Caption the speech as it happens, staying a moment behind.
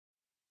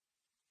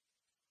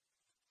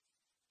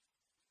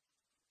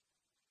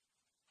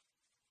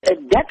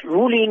that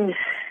ruling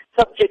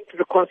subject to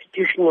the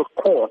Constitutional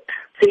Court,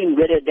 saying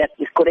whether that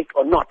is correct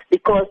or not.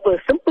 Because for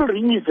a simple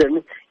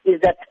reason is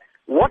that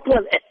what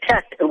was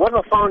attacked and what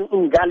was found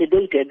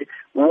invalidated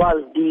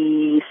was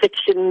the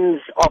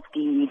sections of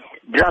the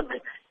Drug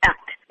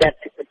Act that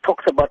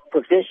talks about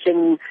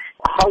possession.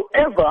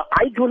 However,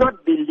 I do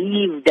not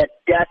believe that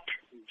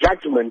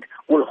judgment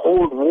will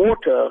hold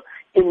water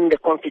in the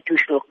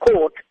Constitutional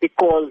Court,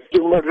 because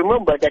you must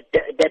remember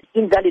that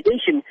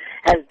invalidation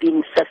has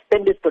been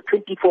suspended for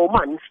 24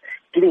 months,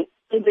 giving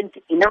even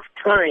enough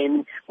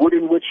time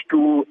within which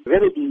to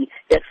remedy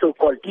that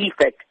so-called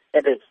defect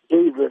that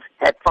Davis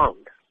had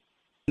found.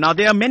 Now,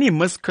 there are many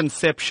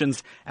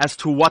misconceptions as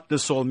to what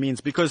this all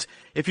means, because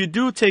if you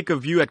do take a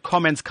view at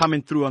comments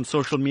coming through on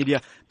social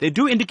media, they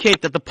do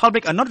indicate that the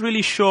public are not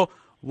really sure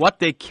what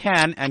they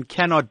can and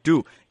cannot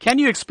do. Can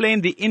you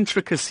explain the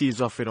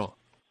intricacies of it all?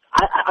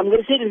 I'm going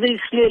to say this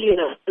very clearly,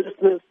 and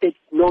listeners take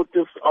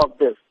notice of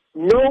this.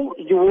 No,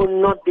 you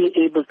will not be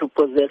able to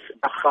possess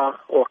Dagga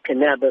or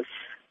cannabis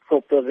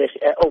or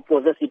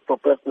possess it for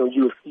personal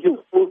use.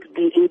 You won't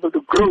be able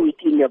to grow it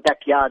in your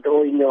backyard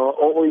or in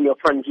your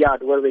front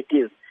yard, wherever it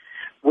is,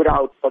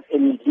 without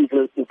any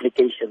legal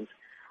implications.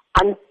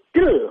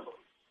 Until,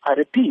 I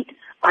repeat,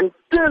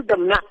 until the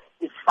map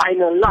is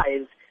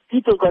finalized,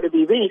 people got to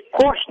be very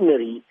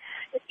cautionary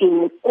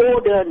in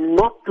order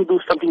not to do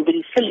something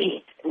very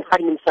silly and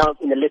find themselves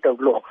in the letter of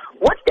law.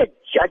 What the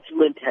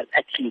judgment has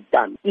actually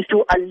done is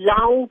to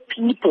allow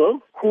people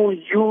who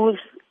use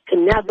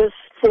cannabis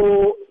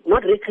for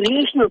not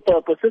recreational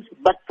purposes,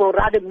 but for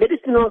rather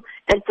medicinal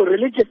and for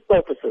religious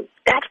purposes.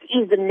 That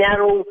is the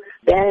narrow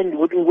band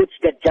within which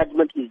that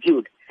judgment is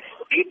viewed.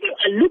 People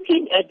are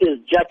looking at this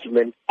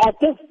judgment as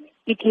if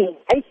it is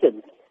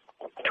licensed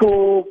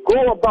to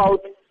go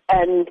about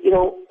and,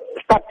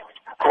 start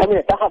having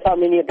a Dagga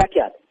farm in your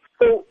backyard.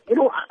 So,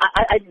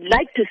 I'd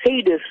like to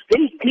say this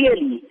very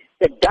clearly,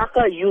 that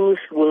Dagga use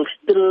will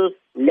still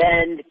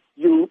land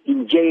you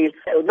in jail,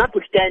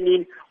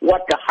 notwithstanding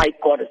what the High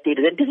Court has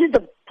stated. And this is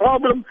the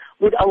problem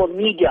with our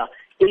media.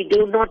 They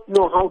do not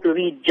know how to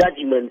read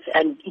judgments,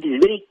 and it is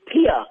very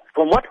clear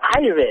from what I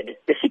read,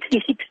 the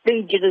 66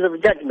 pages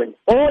of judgment.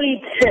 All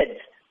it said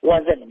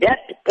was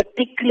that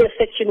particular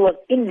section was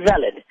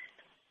invalid.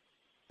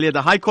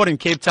 The High Court in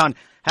Cape Town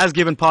has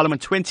given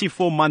Parliament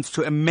 24 months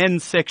to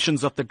amend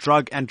sections of the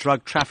Drug and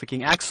Drug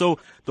Trafficking Act. So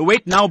the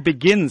wait now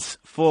begins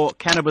for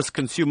cannabis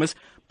consumers.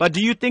 But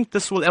do you think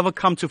this will ever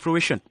come to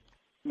fruition?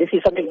 This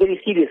is something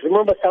very serious.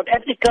 Remember, South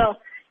Africa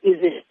is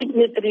a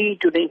signatory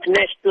to the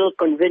International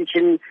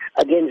Convention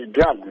Against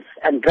Drugs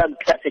and Drug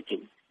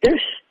Trafficking.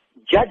 This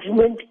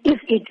judgment, if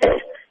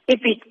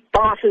it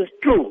passes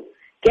through,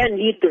 can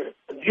lead to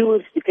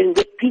abuse. It can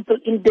get people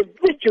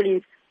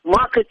individually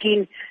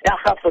marketing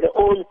Dagga for their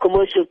own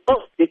commercial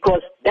purpose,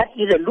 because that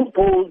is a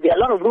loophole. There are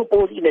a lot of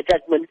loopholes in the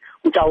judgment,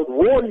 which I would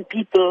warn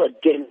people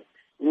against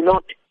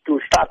not to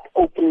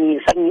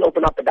suddenly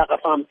open up a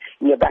Dagga farm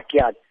in your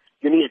backyard.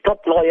 You need a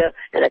top lawyer,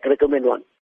 and I can recommend one.